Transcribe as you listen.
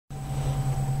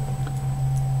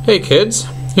Hey kids,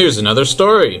 here's another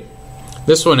story.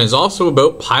 This one is also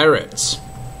about pirates.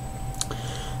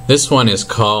 This one is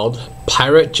called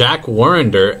Pirate Jack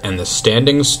Warrender and the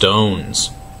Standing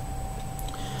Stones.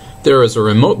 There was a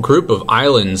remote group of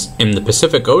islands in the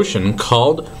Pacific Ocean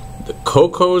called the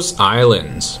Cocos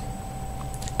Islands.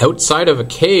 Outside of a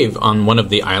cave on one of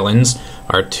the islands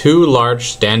are two large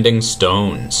standing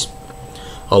stones.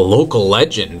 A local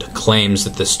legend claims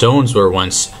that the stones were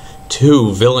once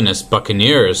two villainous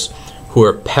buccaneers who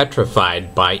were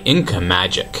petrified by Inca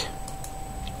magic.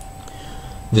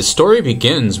 The story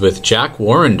begins with Jack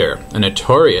Warrender, a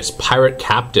notorious pirate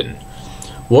captain.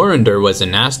 Warrender was a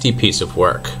nasty piece of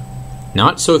work.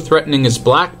 Not so threatening as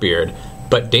Blackbeard,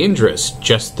 but dangerous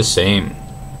just the same.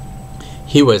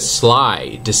 He was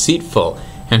sly, deceitful,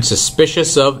 and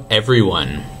suspicious of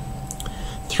everyone.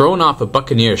 Thrown off a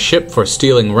buccaneer ship for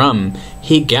stealing rum,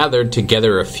 he gathered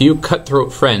together a few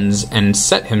cutthroat friends and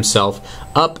set himself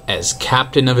up as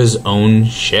captain of his own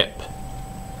ship.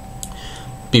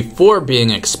 Before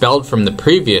being expelled from the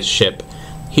previous ship,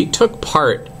 he took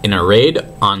part in a raid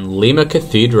on Lima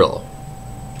Cathedral.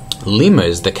 Lima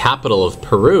is the capital of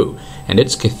Peru, and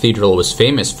its cathedral was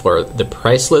famous for the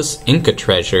priceless Inca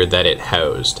treasure that it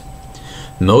housed.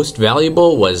 Most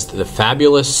valuable was the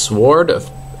fabulous sword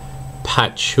of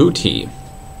Pachacuti,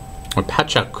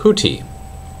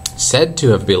 said to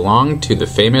have belonged to the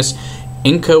famous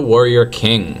Inca warrior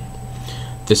king.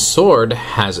 The sword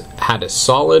had a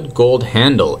solid gold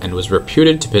handle and was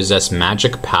reputed to possess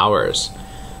magic powers.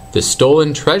 The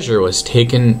stolen treasure was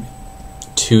taken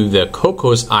to the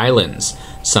Cocos Islands,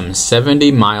 some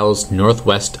 70 miles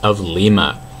northwest of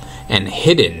Lima, and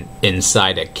hidden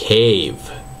inside a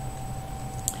cave.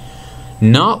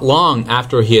 Not long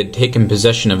after he had taken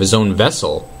possession of his own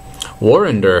vessel,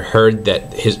 Warrender heard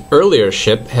that his earlier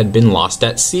ship had been lost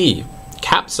at sea,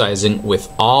 capsizing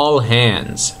with all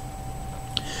hands.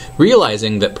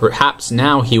 Realizing that perhaps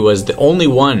now he was the only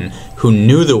one who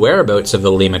knew the whereabouts of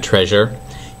the Lima treasure,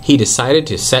 he decided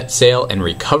to set sail and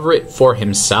recover it for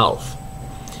himself.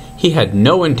 He had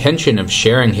no intention of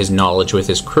sharing his knowledge with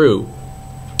his crew,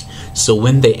 so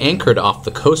when they anchored off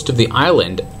the coast of the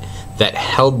island that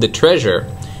held the treasure,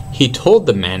 he told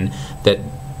the men that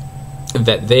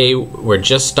they were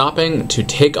just stopping to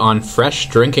take on fresh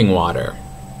drinking water.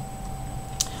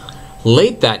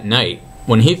 Late that night,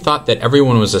 when he thought that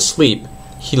everyone was asleep,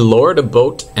 he lowered a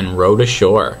boat and rowed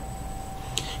ashore.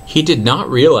 He did not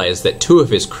realize that two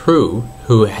of his crew,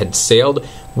 who had sailed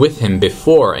with him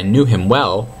before and knew him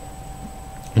well,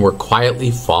 were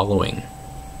quietly following.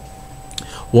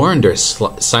 Warrender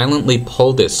silently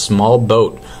pulled his small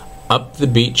boat up the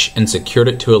beach and secured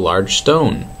it to a large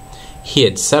stone. He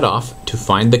had set off to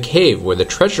find the cave where the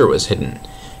treasure was hidden.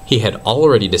 He had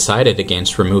already decided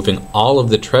against removing all of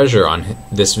the treasure on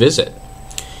this visit.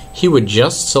 He would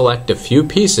just select a few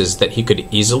pieces that he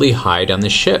could easily hide on the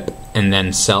ship and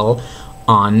then sell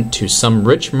on to some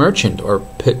rich merchant or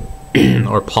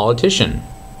politician.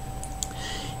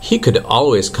 He could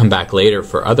always come back later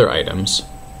for other items.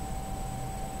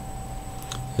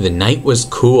 The night was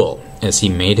cool as he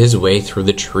made his way through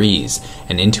the trees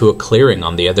and into a clearing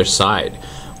on the other side,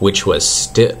 which was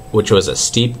a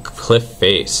steep cliff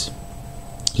face.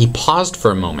 He paused for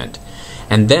a moment,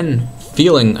 and then,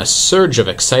 feeling a surge of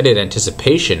excited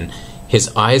anticipation,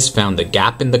 his eyes found the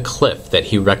gap in the cliff that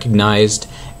he recognized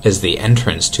as the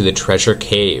entrance to the treasure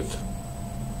cave.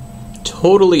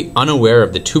 Totally unaware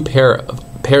of the two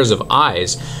pairs of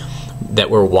eyes that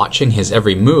were watching his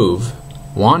every move,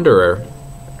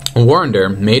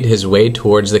 Warrender made his way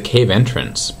towards the cave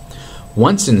entrance.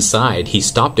 Once inside, he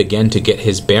stopped again to get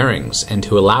his bearings and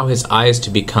to allow his eyes to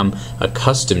become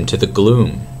accustomed to the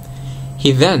gloom.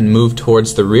 He then moved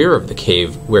towards the rear of the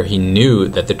cave where he knew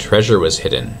that the treasure was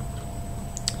hidden.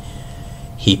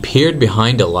 He peered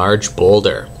behind a large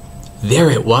boulder. There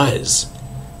it was,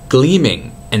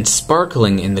 gleaming and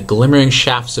sparkling in the glimmering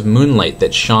shafts of moonlight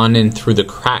that shone in through the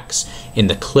cracks in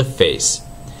the cliff face.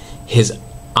 His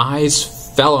eyes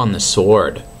fell on the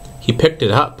sword. He picked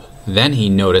it up. Then he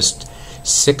noticed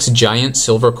 6 giant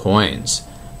silver coins.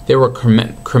 They were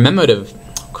commemorative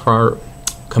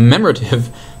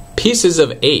pieces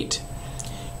of 8.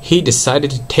 He decided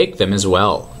to take them as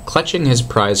well. Clutching his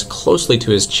prize closely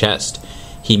to his chest,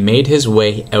 he made his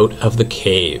way out of the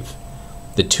cave.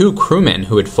 The 2 crewmen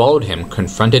who had followed him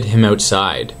confronted him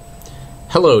outside.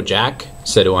 "Hello, Jack,"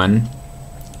 said one.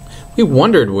 "We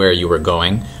wondered where you were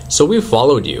going, so we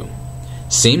followed you.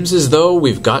 Seems as though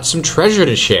we've got some treasure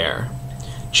to share,"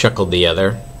 chuckled the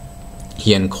other.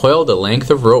 He uncoiled a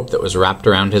length of rope that was wrapped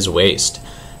around his waist.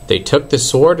 They took the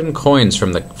sword and coins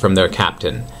from their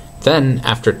captain. Then,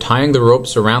 after tying the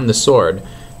ropes around the sword,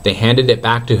 They handed it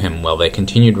back to him while they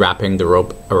continued wrapping the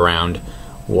rope around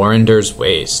Warrender's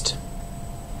waist.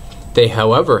 They,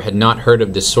 however, had not heard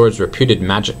of the sword's reputed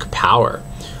magic power.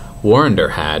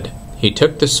 Warrender had. He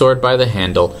took the sword by the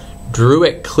handle, drew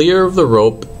it clear of the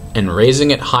rope, and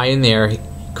raising it high in the air, he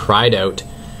cried out,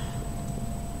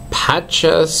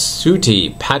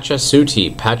 "Pachasuti,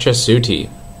 Pachasuti, Pachasuti."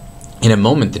 In a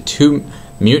moment, the two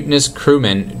mutinous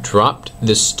crewmen dropped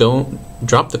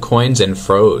the coins and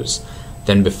froze.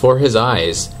 Then before his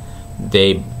eyes,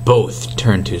 they both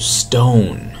turned to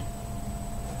stone.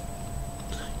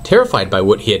 Terrified by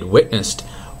what he had witnessed,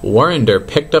 Warrender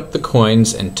picked up the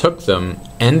coins and took them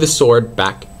and the sword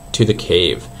back to the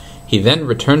cave. He then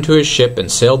returned to his ship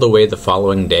and sailed away the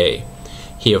following day.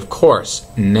 He, of course,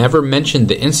 never mentioned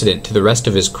the incident to the rest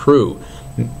of his crew,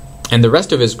 and the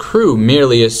rest of his crew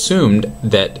merely assumed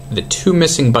that the two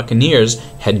missing buccaneers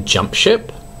had jumped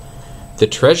ship. The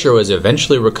treasure was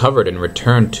eventually recovered and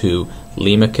returned to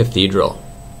Lima Cathedral.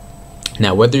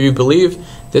 Now, whether you believe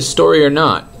this story or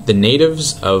not, the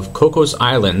natives of Cocos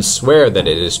Island swear that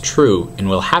it is true and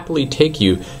will happily take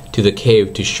you to the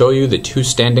cave to show you the two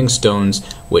standing stones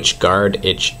which guard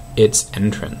its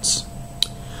entrance.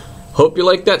 Hope you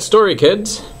like that story,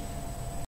 kids.